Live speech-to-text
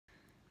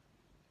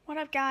What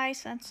up,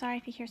 guys? I'm sorry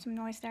if you hear some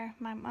noise there.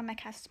 My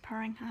cat's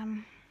purring.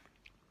 I've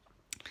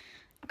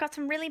got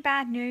some really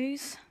bad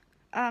news.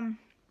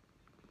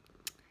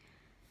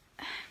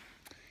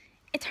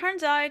 It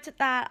turns out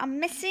that I'm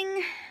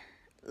missing,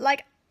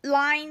 like,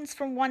 lines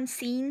from one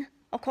scene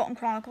of Coltland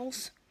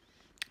Chronicles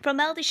from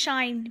Melody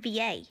Shine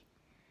VA.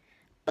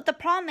 But the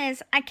problem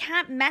is, I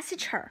can't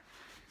message her.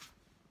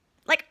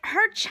 Like,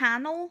 her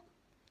channel,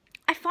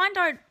 I found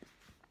out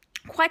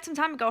quite some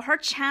time ago, her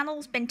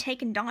channel's been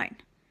taken down.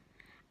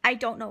 I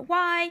don't know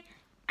why.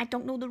 I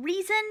don't know the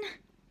reason.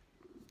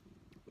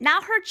 Now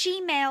her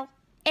Gmail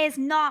is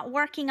not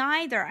working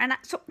either, and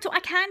so I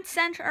can't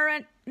send her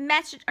a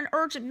message, an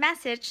urgent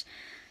message,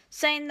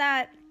 saying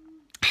that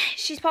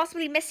she's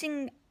possibly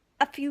missing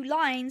a few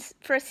lines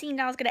for a scene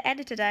that I was going to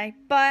edit today.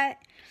 But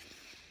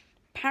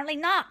apparently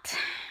not.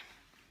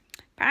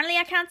 Apparently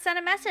I can't send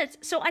a message,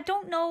 so I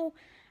don't know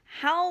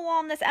how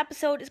long this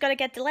episode is going to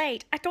get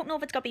delayed. I don't know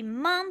if it's going to be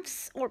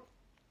months or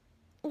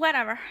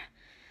whatever.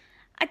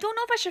 I don't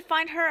know if I should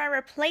find her a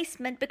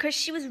replacement because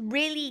she was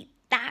really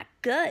that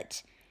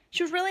good.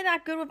 She was really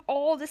that good with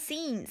all the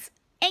scenes,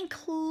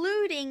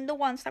 including the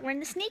ones that were in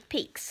the sneak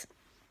peeks.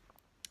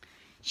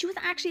 She was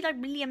actually like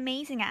really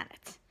amazing at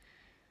it.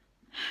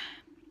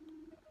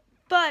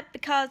 But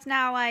because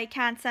now I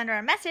can't send her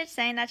a message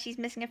saying that she's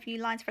missing a few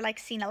lines for like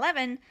scene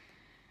 11,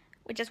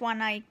 which is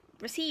one I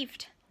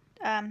received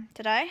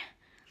today,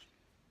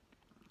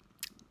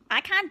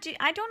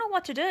 I don't know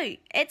what to do.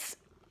 It's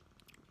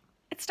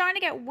starting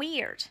to get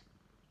weird.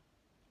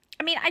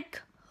 I mean, I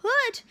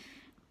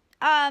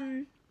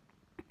could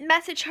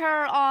message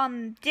her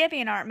on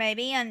DeviantArt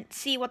maybe and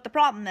see what the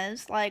problem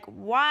is. Like,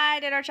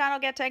 why did her channel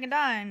get taken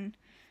down?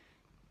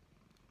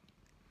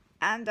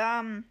 And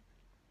I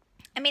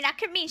mean, that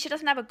could mean she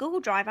doesn't have a Google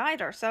Drive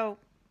either, so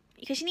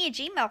because you need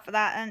a Gmail for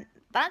that, and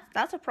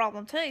that's a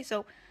problem too.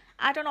 So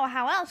I don't know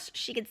how else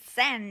she could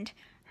send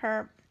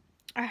her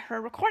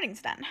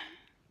recordings then.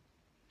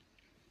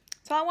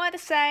 So I wanted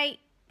to say,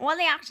 one of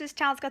the actors'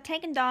 channels got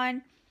taken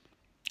down.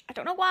 I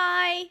don't know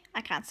why. I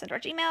can't send her a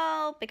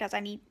Gmail because I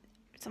need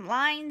some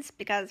lines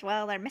because,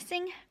 well, they're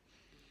missing.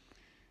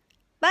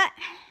 But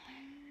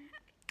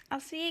I'll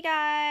see you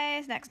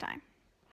guys next time.